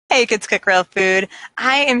Hey, Kids Cook Real Food.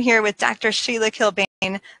 I am here with Dr. Sheila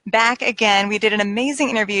Kilbane back again. We did an amazing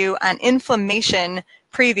interview on inflammation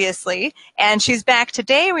previously, and she's back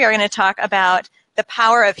today. We are going to talk about the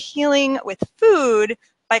power of healing with food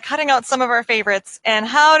by cutting out some of our favorites and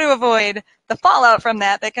how to avoid the fallout from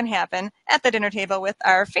that can happen at the dinner table with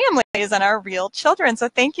our families and our real children. So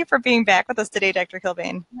thank you for being back with us today, Dr.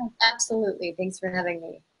 Kilbane. Absolutely. Thanks for having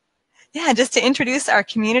me. Yeah, just to introduce our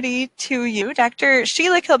community to you, Dr.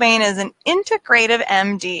 Sheila Kilbane is an integrative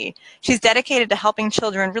MD. She's dedicated to helping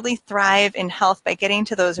children really thrive in health by getting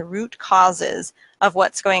to those root causes of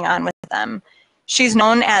what's going on with them. She's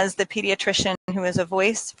known as the pediatrician who is a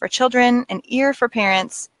voice for children, an ear for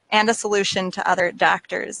parents, and a solution to other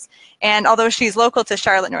doctors. And although she's local to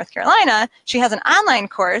Charlotte, North Carolina, she has an online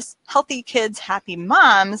course, Healthy Kids, Happy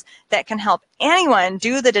Moms, that can help anyone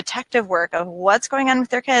do the detective work of what's going on with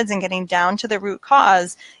their kids and getting down to the root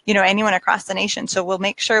cause, anyone across the nation. So we'll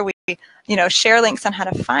make sure we, share links on how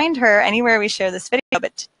to find her anywhere we share this video.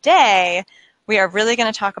 But today, we are really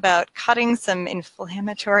going to talk about cutting some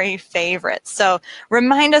inflammatory favorites. So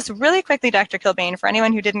remind us really quickly, Dr. Kilbane, for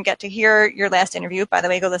anyone who didn't get to hear your last interview, by the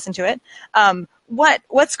way, go listen to it.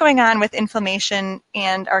 What's going on with inflammation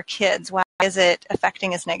and our kids? Why is it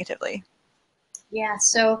affecting us negatively? Yeah,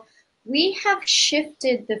 so we have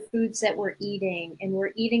shifted the foods that we're eating, and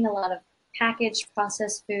we're eating a lot of packaged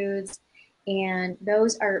processed foods, and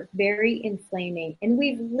those are very inflaming. And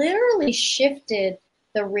we've literally shifted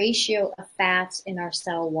the ratio of fats in our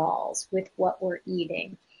cell walls with what we're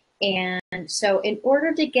eating. And so in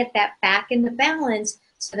order to get that back in the balance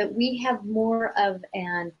so that we have more of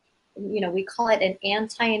an, we call it an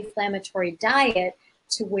anti-inflammatory diet,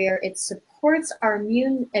 to where it supports our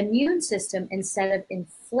immune system instead of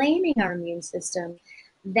inflaming our immune system,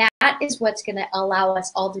 that is what's going to allow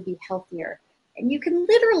us all to be healthier. And you can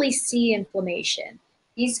literally see inflammation.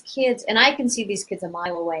 These kids, and I can see these kids a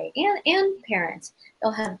mile away, and parents,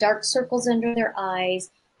 they'll have dark circles under their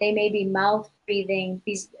eyes. They may be mouth breathing.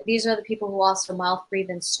 These are the people who also mouth breathe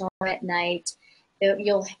and snore at night.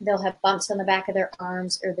 They'll have bumps on the back of their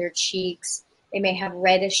arms or their cheeks. They may have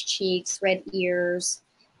reddish cheeks, red ears,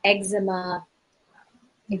 eczema.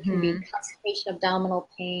 It can be constipation, abdominal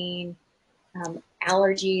pain,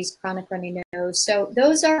 allergies, chronic runny nose. So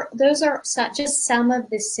those are just some of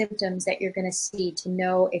the symptoms that you're going to see to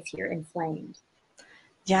know if you're inflamed.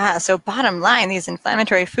 Yeah, so bottom line, these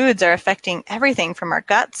inflammatory foods are affecting everything from our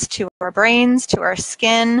guts to our brains to our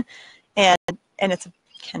skin, and it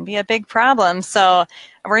can be a big problem. So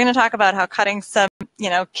we're going to talk about how cutting some,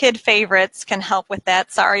 kid favorites can help with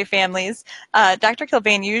that. Sorry, families. Dr.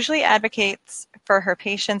 Kilbane usually advocates for her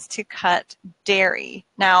patients to cut dairy.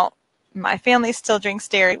 Now, my family still drinks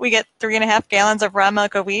dairy. We get 3.5 gallons of raw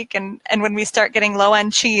milk a week, and when we start getting low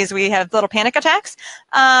on cheese, we have little panic attacks.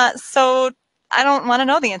 So I don't want to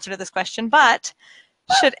know the answer to this question, but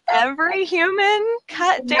should every human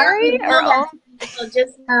cut dairy? Or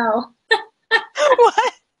just no.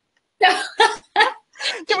 What?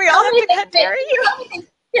 Do we all have to cut dairy? You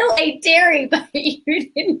still ate dairy, but you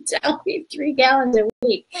didn't tell me 3 gallons a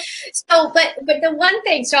week. So, but the one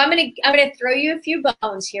thing, so I'm gonna throw you a few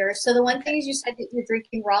bones here. So the one thing is, you said that you're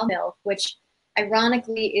drinking raw milk, which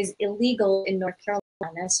ironically is illegal in North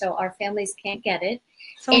Carolina, so our families can't get it.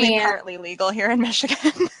 It's only partly legal here in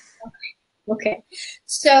Michigan. Okay,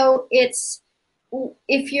 so it's,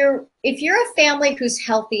 if you're a family who's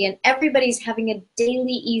healthy and everybody's having a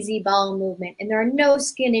daily easy bowel movement and there are no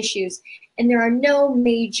skin issues and there are no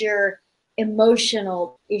major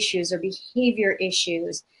emotional issues or behavior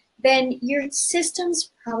issues, then your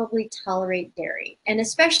systems probably tolerate dairy. And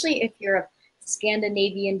especially if you're of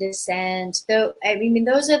Scandinavian descent, though, I mean,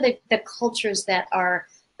 those are the cultures that are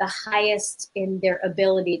the highest in their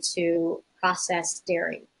ability to process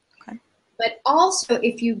dairy. Okay. But also,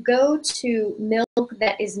 if you go to milk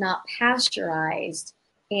that is not pasteurized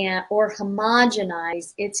or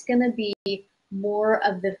homogenized, it's going to be more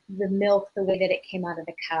of the milk the way that it came out of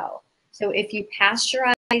the cow. So if you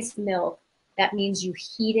pasteurize milk, that means you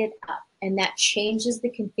heat it up, and that changes the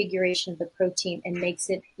configuration of the protein and makes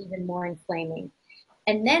it even more inflaming.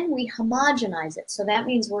 And then we homogenize it. So that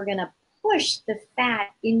means we're going to push the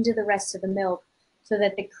fat into the rest of the milk so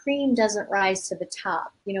that the cream doesn't rise to the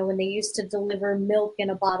top. When they used to deliver milk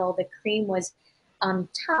in a bottle, the cream was on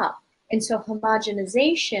top. And so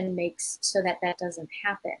homogenization makes so that doesn't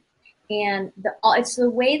happen. And it's the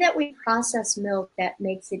way that we process milk that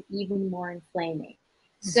makes it even more inflaming.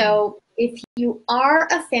 Mm-hmm. So if you are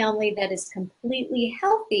a family that is completely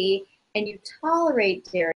healthy and you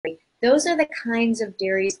tolerate dairy, those are the kinds of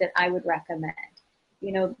dairies that I would recommend.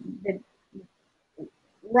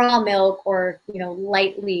 raw milk or,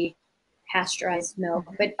 lightly pasteurized milk,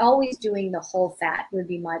 but always doing the whole fat would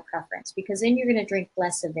be my preference, because then you're going to drink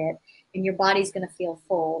less of it and your body's going to feel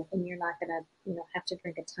full and you're not going to, have to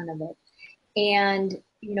drink a ton of it. And,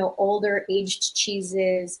 older aged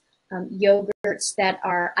cheeses, yogurts that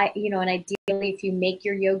are, and ideally if you make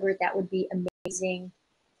your yogurt, that would be amazing.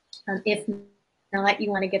 If not, you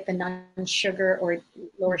want to get the non-sugar or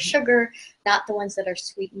lower sugar, not the ones that are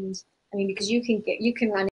sweetened. I mean, because you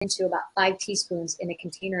can run into about 5 teaspoons in a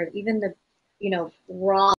container of even the,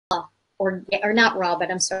 raw or not raw,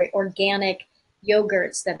 but I'm sorry, organic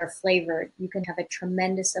yogurts that are flavored. You can have a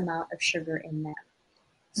tremendous amount of sugar in them.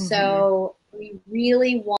 Mm-hmm. So we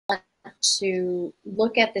really want to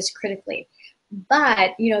look at this critically.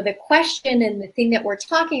 But, the question and the thing that we're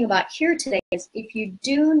talking about here today is, if you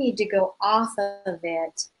do need to go off of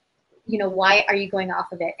it, why are you going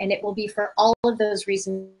off of it? And it will be for all of those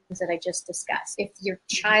reasons that I just discussed. If your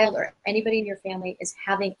child or anybody in your family is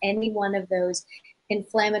having any one of those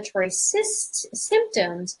inflammatory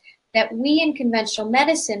symptoms, that we in conventional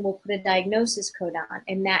medicine will put a diagnosis code on,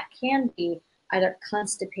 and that can be either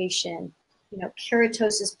constipation,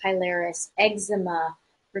 keratosis pilaris, eczema,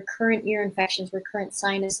 recurrent ear infections, recurrent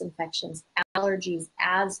sinus infections, allergies,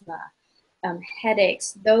 asthma,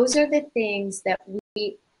 headaches. Those are the things that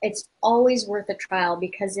it's always worth a trial,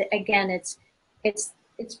 because it's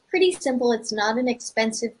pretty simple. It's not an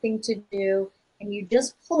expensive thing to do, and you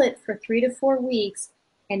just pull it for 3 to 4 weeks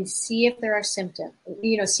and see if there are symptoms,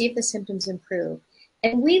 see if the symptoms improve.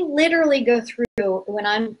 And we literally go through,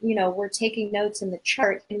 when we're taking notes in the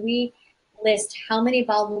chart, and we list how many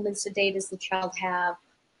bowel movements a day does the child have,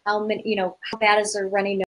 how many, how bad is their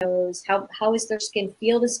runny nose, how is their skin,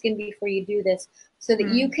 feel the skin before you do this, so that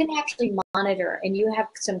you can actually monitor and you have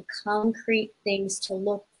some concrete things to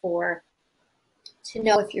look for to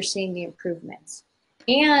know if you're seeing the improvements.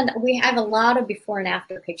 And we have a lot of before and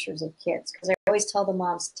after pictures of kids, because I always tell the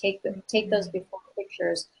moms, take those before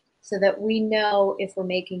pictures so that we know if we're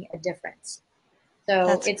making a difference. So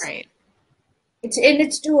that's great.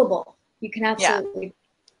 It's doable. You can absolutely. Yeah.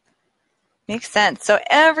 Makes sense. So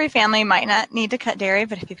every family might not need to cut dairy,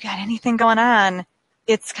 but if you've got anything going on,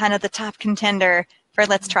 it's kind of the top contender for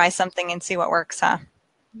let's try something and see what works, huh?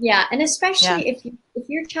 Yeah, and especially if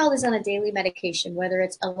your child is on a daily medication, whether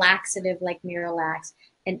it's a laxative like Miralax,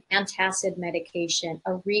 an antacid medication,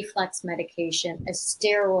 a reflux medication, a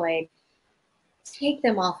steroid, take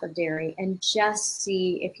them off of dairy and just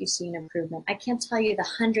see if you see an improvement. I can't tell you the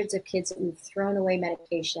hundreds of kids that we've thrown away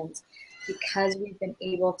medications because we've been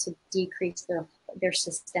able to decrease their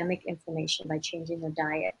systemic inflammation by changing their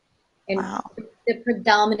diet. And the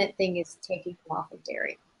predominant thing is taking them off of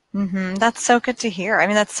dairy. Mm-hmm. That's so good to hear. I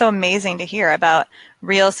mean, that's so amazing to hear about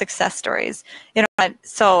real success stories.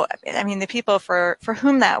 So, I mean, the people for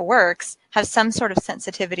whom that works have some sort of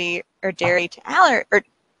sensitivity or dairy to or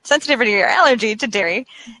sensitivity or allergy to dairy.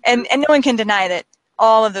 And no one can deny that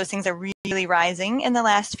all of those things are really rising in the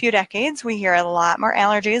last few decades. We hear a lot more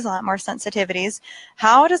allergies, a lot more sensitivities.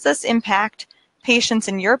 How does this impact patients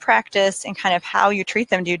in your practice and kind of how you treat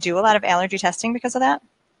them? Do you do a lot of allergy testing because of that?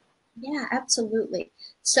 Yeah, absolutely.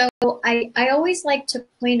 So I always like to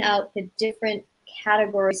point out the different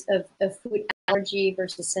categories of food allergy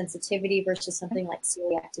versus sensitivity versus something like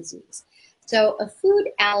celiac disease. So a food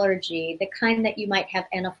allergy, the kind that you might have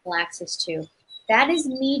anaphylaxis to, that is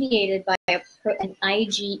mediated by an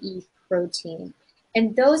IgE protein.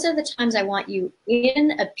 And those are the times I want you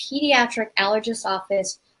in a pediatric allergist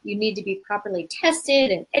office. You need to be properly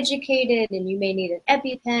tested and educated, and you may need an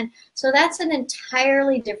EpiPen. So that's an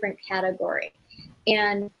entirely different category.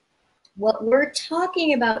 And what we're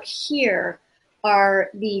talking about here are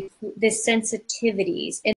the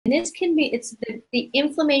sensitivities. And this can be, the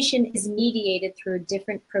inflammation is mediated through a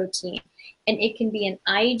different protein. And it can be an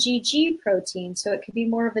IgG protein, so it could be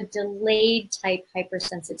more of a delayed type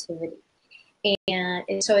hypersensitivity.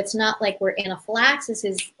 And so it's not like where anaphylaxis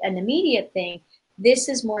is an immediate thing. This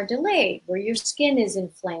is more delayed, where your skin is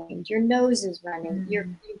inflamed, your nose is running, you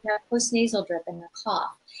have postnasal drip and a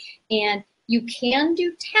cough. And you can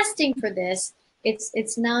do testing for this.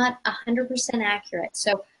 It's not 100% accurate.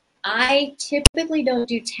 So I typically don't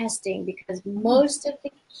do testing because most of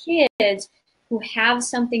the kids who have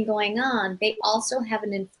something going on, they also have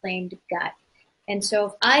an inflamed gut. And so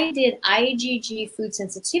if I did IgG food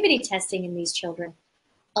sensitivity testing in these children,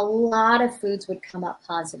 a lot of foods would come up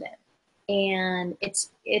positive. And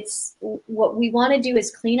it's what we want to do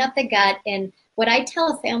is clean up the gut. And what I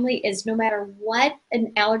tell a family is no matter what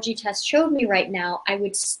an allergy test showed me right now, I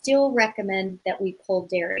would still recommend that we pull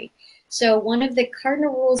dairy. So one of the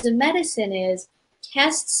cardinal rules in medicine is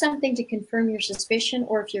test something to confirm your suspicion,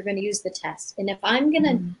 or if you're going to use the test. And if I'm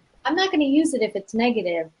not going to use it if it's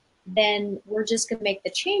negative, then we're just going to make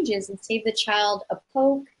the changes and save the child a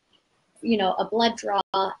poke, a blood draw,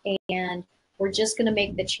 and we're just going to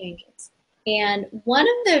make the changes. And one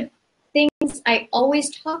of the things I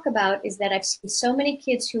always talk about is that I've seen so many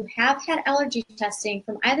kids who have had allergy testing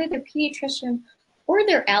from either their pediatrician or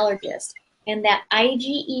their allergist, and that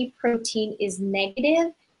IgE protein is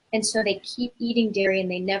negative, and so they keep eating dairy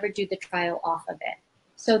and they never do the trial off of it.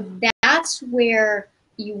 So that's where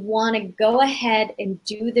you want to go ahead and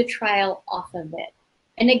do the trial off of it.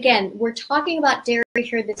 And again, we're talking about dairy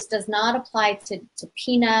here. This does not apply to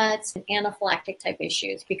peanuts and anaphylactic type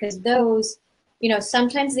issues, because those,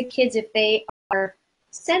 sometimes the kids, if they are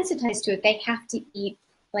sensitized to it, they have to eat,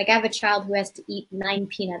 like I have a child who has to eat 9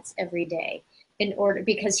 peanuts every day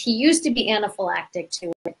because he used to be anaphylactic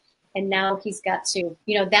to it. And now he's got to,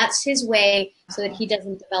 that's his way so that he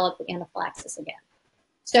doesn't develop the anaphylaxis again.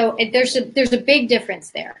 So there's a big difference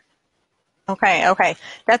there. Okay.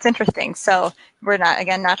 That's interesting. So we're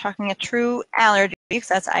not talking a true allergy, because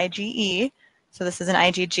that's IgE. So this is an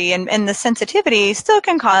IgG, and the sensitivity still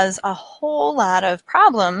can cause a whole lot of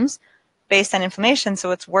problems based on inflammation. So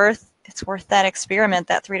it's worth that experiment,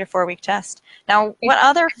 that 3 to 4 week test. Now, what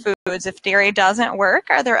other foods, if dairy doesn't work,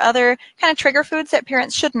 are there other kind of trigger foods that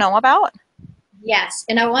parents should know about? Yes,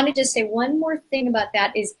 and I wanted to say one more thing about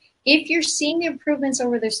that is, if you're seeing the improvements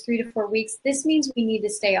over those 3 to 4 weeks, this means we need to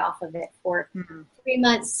stay off of it for 3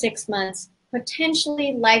 months, 6 months,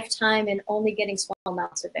 potentially lifetime, and only getting small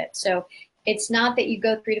amounts of it. So it's not that you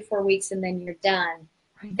go 3 to 4 weeks and then you're done.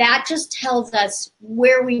 That just tells us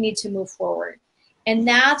where we need to move forward. And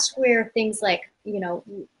that's where things like,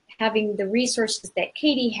 having the resources that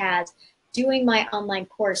Katie has, doing my online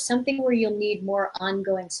course, something where you'll need more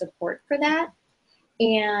ongoing support for that.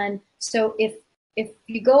 And so if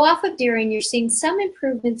you go off of dairy and you're seeing some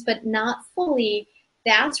improvements but not fully,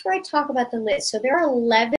 that's where I talk about the list. So there are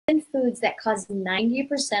 11 foods that cause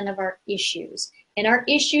 90% of our issues. And our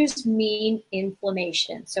issues mean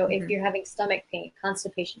inflammation. So if you're having stomach pain,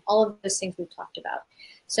 constipation, all of those things we've talked about.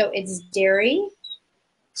 So it's dairy,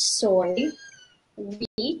 soy,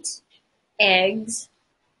 wheat, eggs,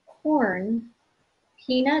 corn,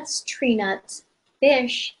 peanuts, tree nuts,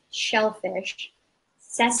 fish, shellfish,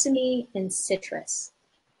 sesame, and citrus.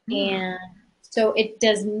 And so it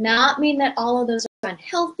does not mean that all of those are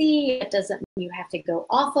unhealthy. It doesn't mean you have to go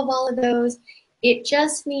off of all of those. It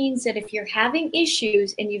just means that if you're having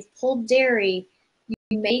issues and you've pulled dairy,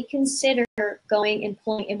 you may consider going and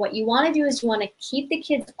pulling. And what you want to do is you want to keep the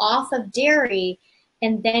kids off of dairy,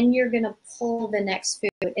 and then you're going to pull the next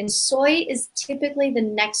food. And soy is typically the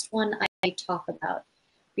next one I talk about,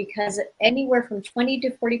 because anywhere from 20 to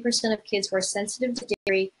 40% of kids who are sensitive to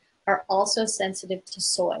dairy are also sensitive to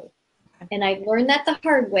soy. And I learned that the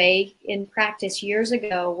hard way in practice years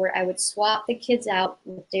ago, where I would swap the kids out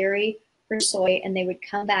with dairy for soy, and they would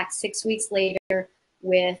come back 6 weeks later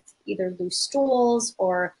with either loose stools,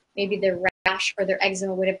 or maybe their rash or their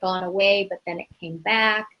eczema would have gone away, but then it came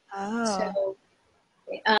back.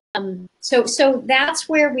 So that's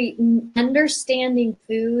where understanding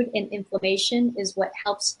food and inflammation is what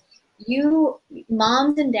helps you.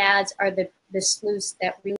 Moms and dads are the sleuths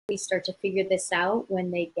that really start to figure this out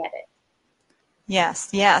when they get it.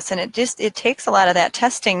 Yes, and it takes a lot of that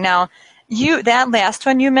testing. Now, that last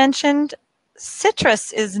one you mentioned,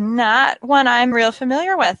 citrus, is not one I'm real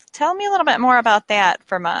familiar with. Tell me a little bit more about that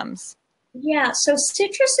for moms. Yeah, so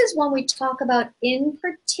citrus is one we talk about in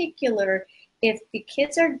particular if the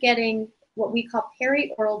kids are getting what we call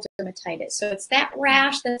perioral dermatitis. So it's that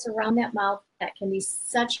rash that's around that mouth that can be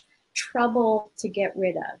such trouble to get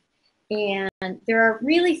rid of. And there are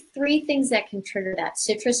really 3 things that can trigger that.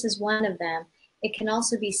 Citrus is one of them. It can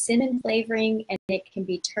also be cinnamon flavoring, and it can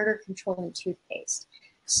be tartar control in toothpaste.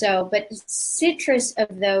 So, but citrus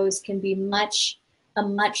of those can be a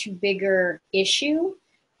much bigger issue.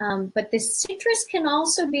 But the citrus can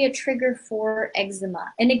also be a trigger for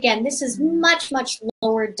eczema. And again, this is much, much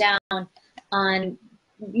lower down on,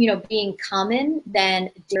 being common than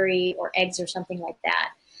dairy or eggs or something like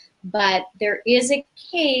that. But there is a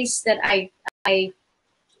case that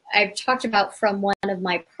I've talked about from one of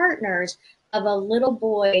my partners, of a little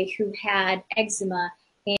boy who had eczema,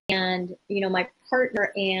 and my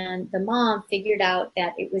partner and the mom figured out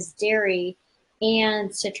that it was dairy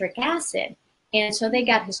and citric acid. And so they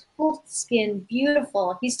got his whole skin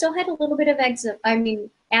beautiful. He still had a little bit of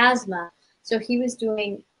asthma. So he was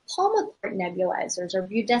doing Pulmicort nebulizers, or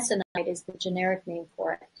budesonide is the generic name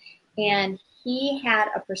for it. And he had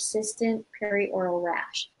a persistent perioral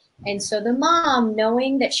rash. And so the mom,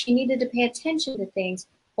 knowing that she needed to pay attention to things,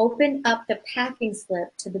 opened up the packing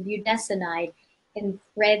slip to the budesonide and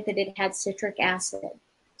read that it had citric acid.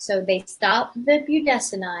 So they stopped the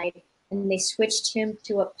budesonide and they switched him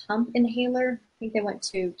to a pump inhaler. I think they went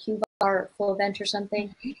to Q-Var or Flovent or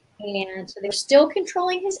something. And so they're still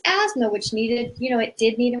controlling his asthma, which needed, it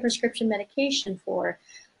did need a prescription medication for,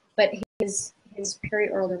 but his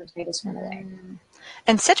perioral dermatitis went away.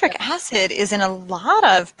 And citric acid is in a lot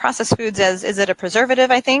of processed foods is it a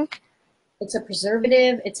preservative, I think? It's a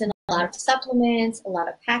preservative. It's in a lot of supplements, a lot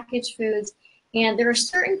of packaged foods. And there are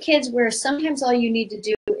certain kids where sometimes all you need to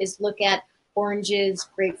do is look at oranges,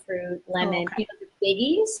 grapefruit, lemon, the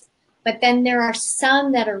biggies. But then there are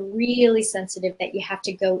some that are really sensitive that you have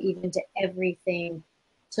to go even to everything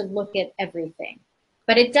to look at everything.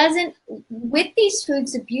 But it doesn't, with these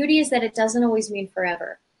foods, the beauty is that it doesn't always mean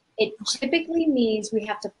forever. It typically means we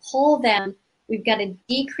have to pull them. We've got to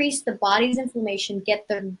decrease the body's inflammation, get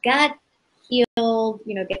their gut healed,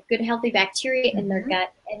 get good healthy bacteria in their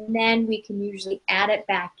gut, and then we can usually add it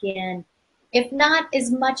back in. If not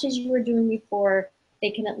as much as you were doing before,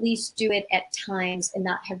 they can at least do it at times and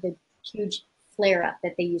not have the huge flare-up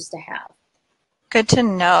that they used to have. Good to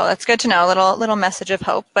know. That's good to know. A little message of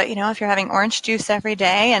hope. But if you're having orange juice every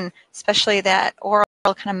day, and especially that oral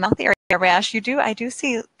kind of mouth area rash, I do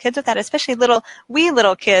see kids with that, especially wee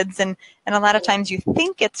little kids, and a lot of times you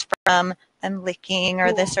think it's from them licking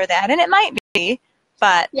or this or that, and it might be,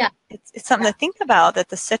 but it's something to think about, that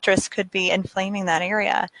the citrus could be inflaming that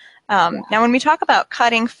area. Now, when we talk about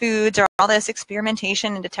cutting foods or all this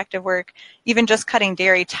experimentation and detective work, even just cutting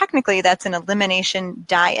dairy, technically that's an elimination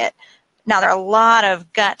diet. Now, there are a lot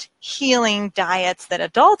of gut healing diets that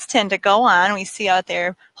adults tend to go on. We see out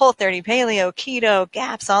there Whole30, Paleo, Keto,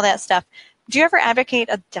 GAPS, all that stuff. Do you ever advocate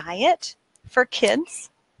a diet for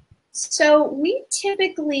kids? So we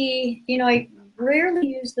typically, I rarely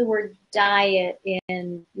use the word diet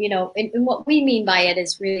and what we mean by it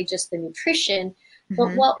is really just the nutrition.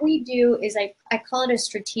 But what we do is I call it a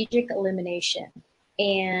strategic elimination.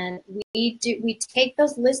 And we take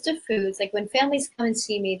those list of foods, like when families come and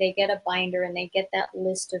see me, they get a binder and they get that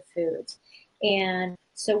list of foods. And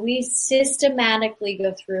so we systematically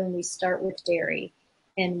go through and we start with dairy.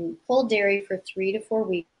 And we pull dairy for 3 to 4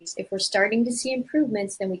 weeks. If we're starting to see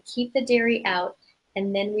improvements, then we keep the dairy out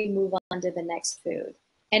and then we move on to the next food.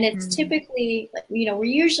 And it's typically, we're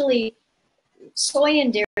usually soy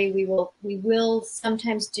and dairy, we will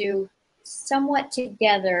sometimes do somewhat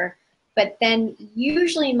together. But then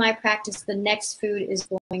usually in my practice, the next food is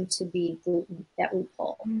going to be gluten that we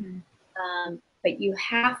pull. But you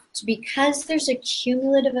have to, because there's a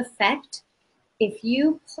cumulative effect, if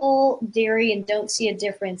you pull dairy and don't see a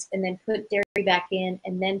difference and then put dairy back in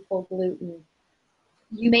and then pull gluten,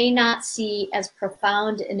 you may not see as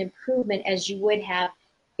profound an improvement as you would have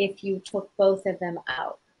if you took both of them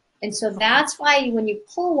out. And so that's why when you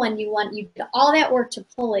pull one, you do all that work to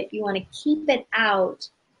pull it, you want to keep it out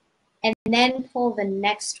and then pull the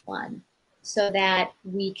next one so that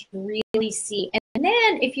we can really see. And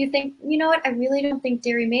then if you think, I really don't think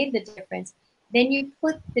dairy made the difference, then you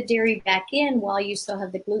put the dairy back in while you still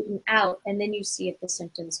have the gluten out, and then you see if the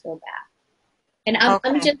symptoms go back. And I'm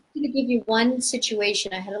just going to give you one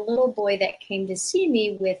situation. I had a little boy that came to see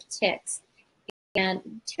me with tics, and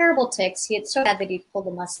terrible tics. He had so bad that he'd pulled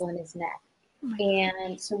a muscle in his neck.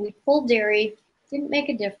 And so we pulled dairy, didn't make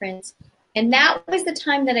a difference. And that was the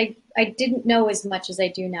time that I didn't know as much as I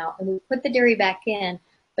do now. And we put the dairy back in,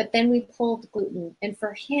 but then we pulled gluten. And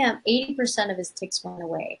for him, 80% of his tics went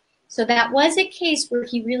away. So that was a case where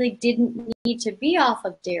he really didn't need to be off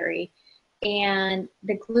of dairy. And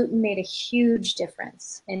the gluten made a huge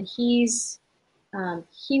difference. And he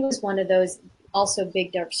was one of those also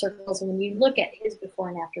big dark circles. And when you look at his before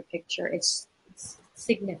and after picture, it's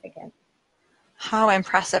significant. How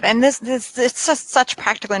impressive. And this it's just such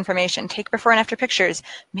practical information. Take before and after pictures.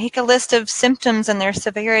 Make a list of symptoms and their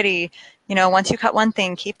severity. Once you cut one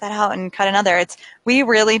thing, keep that out and cut another. We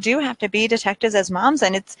really do have to be detectives as moms,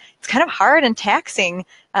 and it's kind of hard and taxing.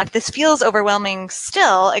 If this feels overwhelming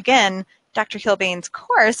still, again, Dr. Kilbane's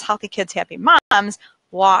course, Healthy Kids, Happy Moms,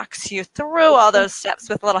 walks you through all those steps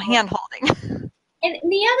with a little hand holding. And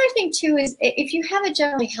the other thing too is if you have a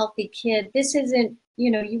generally healthy kid, this isn't,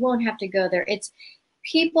 you won't have to go there.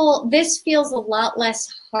 This feels a lot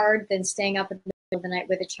less hard than staying up in the middle of the night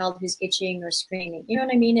with a child who's itching or screaming. You know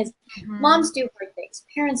what I mean? Moms do hard things,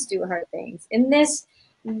 parents do hard things. And this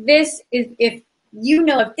is, if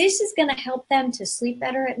this is going to help them to sleep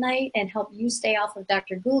better at night and help you stay off of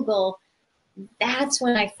Dr. Google, that's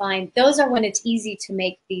when I find those are when it's easy to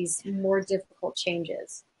make these more difficult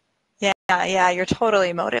changes. Yeah, Yeah, you're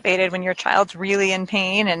totally motivated when your child's really in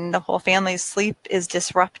pain and the whole family's sleep is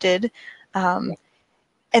disrupted. Um,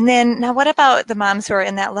 and then now what about the moms who are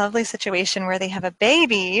in that lovely situation where they have a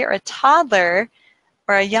baby or a toddler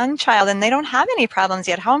or a young child and they don't have any problems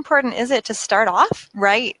yet? How important is it to start off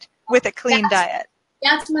right with a clean diet?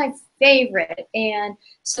 That's my favorite. And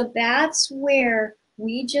so that's where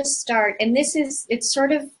we just start. And it's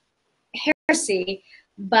sort of heresy,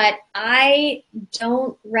 but I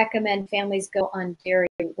don't recommend families go on dairy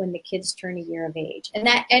when the kids turn a year of age. And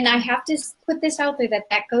I have to put this out there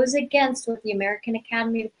that goes against what the American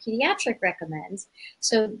Academy of Pediatrics recommends.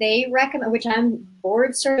 So they recommend, which I'm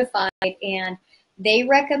board certified, and they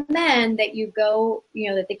recommend that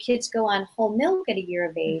that the kids go on whole milk at a year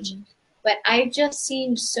of age. Mm-hmm. But I've just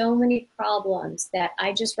seen so many problems that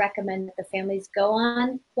I just recommend that the families go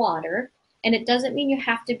on water. And it doesn't mean you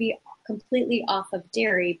have to be completely off of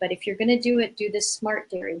dairy, but if you're going to do it, do the smart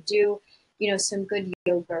dairy. Do, some good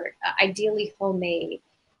yogurt, ideally homemade,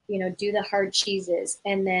 do the hard cheeses,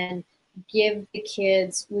 and then give the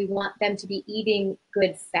kids, we want them to be eating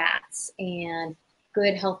good fats and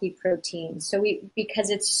good healthy protein. So because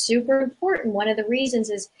it's super important, one of the reasons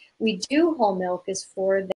is we do whole milk is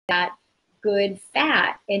for that good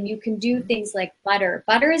fat. And you can do things like butter.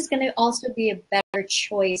 Butter is going to also be a better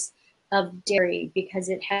choice of dairy because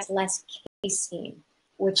it has less casein,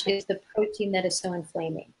 which is the protein that is so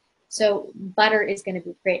inflaming. So butter is going to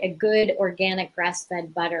be great. A good organic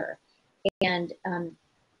grass-fed butter, and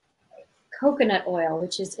coconut oil,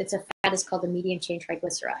 it's a fat, is called the medium chain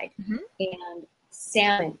triglyceride, mm-hmm. and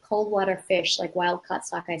salmon, cold water fish like wild caught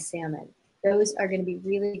sockeye salmon. Those are going to be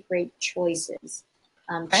really great choices.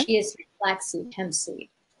 Chia seed, flaxseed, hemp seed.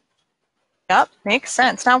 Yep, makes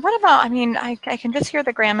sense. Now, what about, I can just hear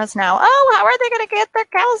the grandmas now. Oh, how are they going to get their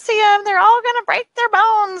calcium? They're all going to break their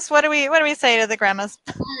bones. What do we say to the grandmas?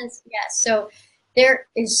 Yes. So there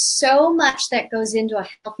is so much that goes into a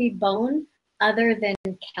healthy bone other than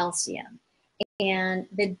calcium. And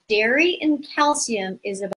the dairy in calcium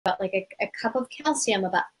is about like a cup of calcium,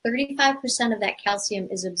 about 35% of that calcium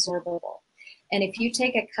is absorbable. And if you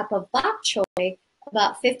take a cup of bok choy,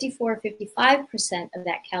 about 54-55% of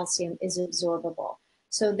that calcium is absorbable.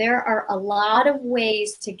 So there are a lot of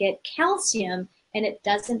ways to get calcium, and it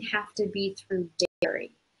doesn't have to be through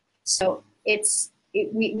dairy. So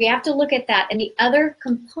we have to look at that. And the other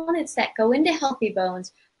components that go into healthy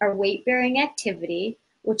bones are weight-bearing activity,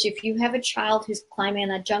 which if you have a child who's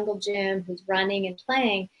climbing a jungle gym, who's running and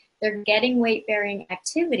playing, they're getting weight-bearing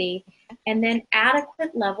activity, and then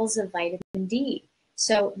adequate levels of vitamin D.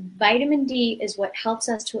 So vitamin D is what helps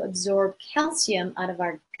us to absorb calcium out of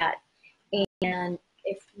our gut. And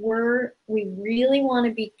if we really want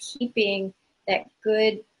to be keeping that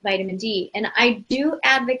good vitamin D, and I do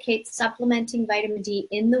advocate supplementing vitamin D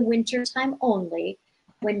in the wintertime only.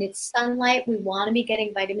 When it's sunlight, we want to be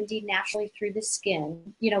getting vitamin D naturally through the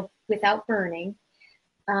skin, without burning.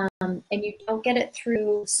 And you don't get it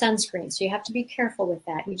through sunscreen. So you have to be careful with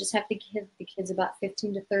that. You just have to give the kids about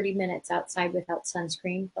 15 to 30 minutes outside without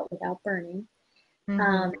sunscreen, but without burning.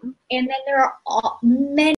 Mm-hmm. And then there are all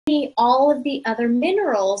of the other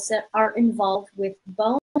minerals that are involved with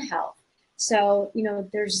bone health. So,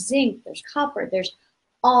 there's zinc, there's copper, there's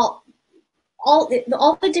all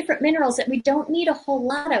the different minerals that we don't need a whole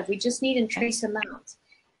lot of. We just need in trace amounts.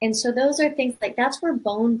 And so those are things that's where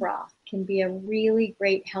bone broth can be a really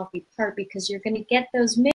great healthy part, because you're going to get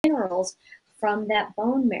those minerals from that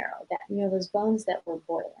bone marrow, those bones that we're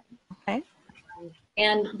boiling. Okay.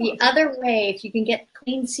 And the other way, if you can get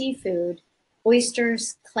clean seafood,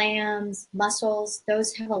 oysters, clams, mussels,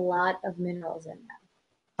 those have a lot of minerals in them.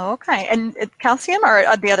 Okay. And calcium or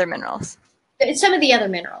the other minerals? It's some of the other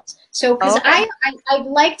minerals. So, because I'd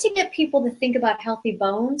like to get people to think about healthy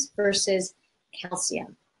bones versus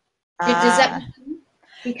calcium. Does that make sense?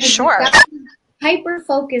 Because sure. We've got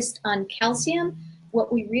hyper-focused on calcium.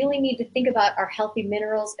 What we really need to think about are healthy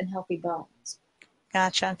minerals and healthy bones.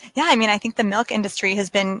 Gotcha. Yeah, I think the milk industry has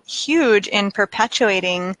been huge in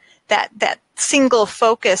perpetuating that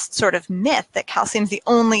single-focused sort of myth that calcium is the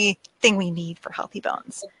only thing we need for healthy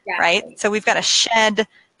bones, exactly. Right? So we've got to shed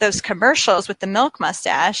those commercials with the milk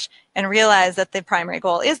mustache and realize that the primary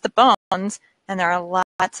goal is the bones, and there are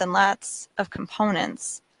lots and lots of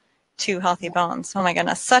components to healthy bones. Oh my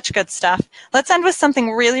goodness, such good stuff. Let's end with something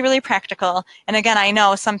really, really practical. And again, I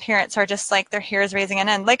know some parents are just like, their hair is raising an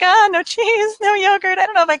end, like, no cheese, no yogurt. I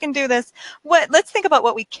don't know if I can do this. Let's think about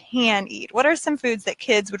what we can eat. What are some foods that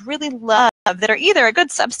kids would really love that are either a good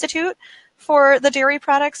substitute for the dairy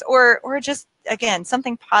products or just, again,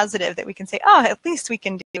 something positive that we can say, at least we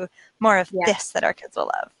can do more of this that our kids will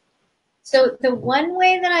love? So the one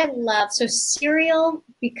way that I love, so cereal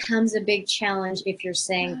becomes a big challenge if you're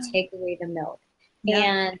saying take away the milk. Yeah.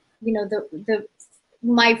 And you know,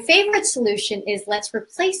 my favorite solution is let's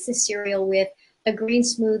replace the cereal with a green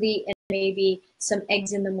smoothie and maybe some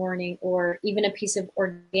eggs in the morning, or even a piece of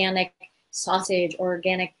organic sausage or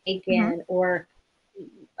organic bacon, or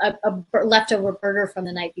a leftover burger from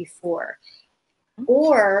the night before.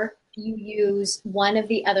 Or you use one of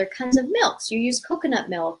the other kinds of milks. You use coconut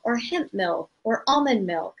milk or hemp milk or almond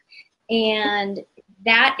milk. And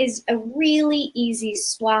that is a really easy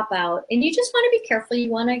swap out. And you just want to be careful. You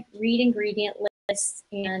want to read ingredient lists,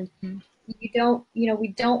 and we don't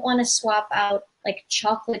want to swap out like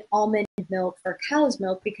chocolate almond milk for cow's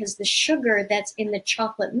milk, because the sugar that's in the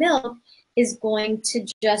chocolate milk is going to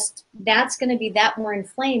that's going to be that more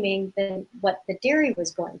inflaming than what the dairy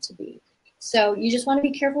was going to be. So you just want to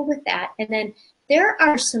be careful with that. And then there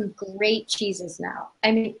are some great cheeses now.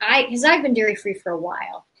 I mean, because I've been dairy free for a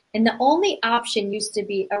while, and the only option used to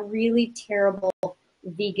be a really terrible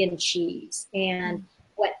vegan cheese. And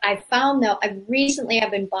what I found though, I've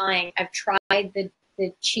been buying, I've tried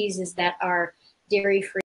the cheeses that are dairy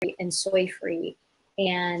free and soy free.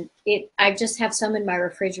 And I just have some in my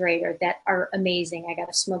refrigerator that are amazing. I got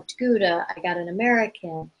a smoked Gouda, I got an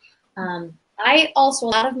American. A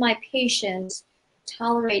lot of my patients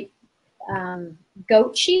tolerate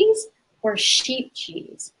goat cheese or sheep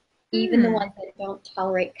cheese, even the ones that don't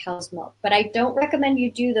tolerate cow's milk. But I don't recommend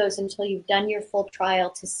you do those until you've done your full trial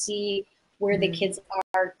to see where the kids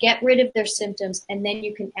are, get rid of their symptoms, and then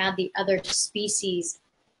you can add the other species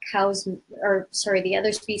the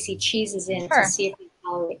other species cheeses in to see if you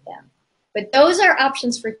tolerate them. But those are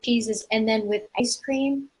options for cheeses. And then with ice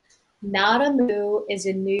cream, Nada Moo is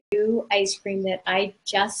a new ice cream that I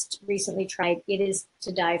just recently tried. It is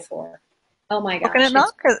to die for. Oh my gosh. Coconut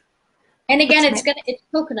milk? And again, it's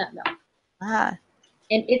coconut milk. Ah.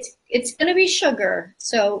 And it's going to be sugar.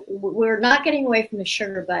 So we're not getting away from the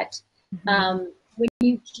sugar, but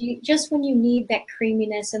when you need that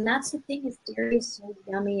creaminess, and that's the thing, is dairy is so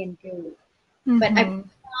yummy and gooey. But I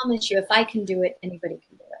promise you, if I can do it, anybody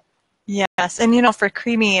can do it. Yes, and for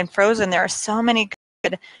creamy and frozen, there are so many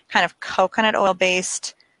good kind of coconut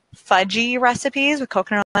oil-based fudgy recipes with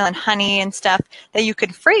coconut oil and honey and stuff that you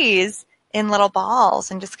could freeze in little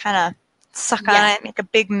balls and just kind of suck on it, make a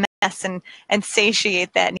big mess, and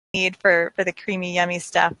satiate that need for the creamy, yummy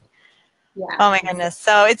stuff. Yeah. Oh my goodness.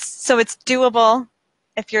 So it's doable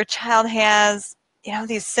if your child has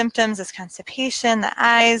these symptoms, this constipation, the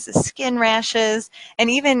eyes, the skin rashes, and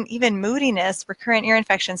even moodiness, recurrent ear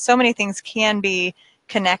infections. So many things can be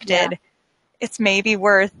connected. Yeah. It's maybe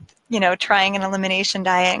worth trying an elimination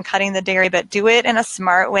diet and cutting the dairy, but do it in a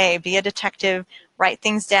smart way. Be a detective, write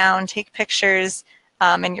things down, take pictures,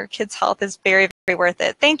 and your kid's health is very, very worth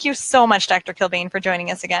it. Thank you so much, Dr. Kilbane, for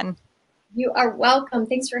joining us again. You are welcome.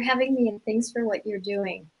 Thanks for having me, and thanks for what you're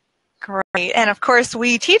doing. Great. And of course,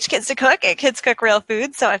 we teach kids to cook at Kids Cook Real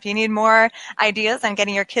Foods. So if you need more ideas on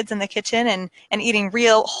getting your kids in the kitchen and eating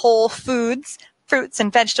real whole foods, fruits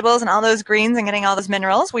and vegetables and all those greens and getting all those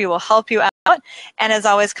minerals, we will help you out. And as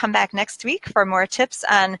always, come back next week for more tips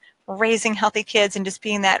on raising healthy kids and just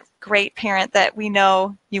being that great parent that we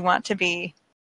know you want to be.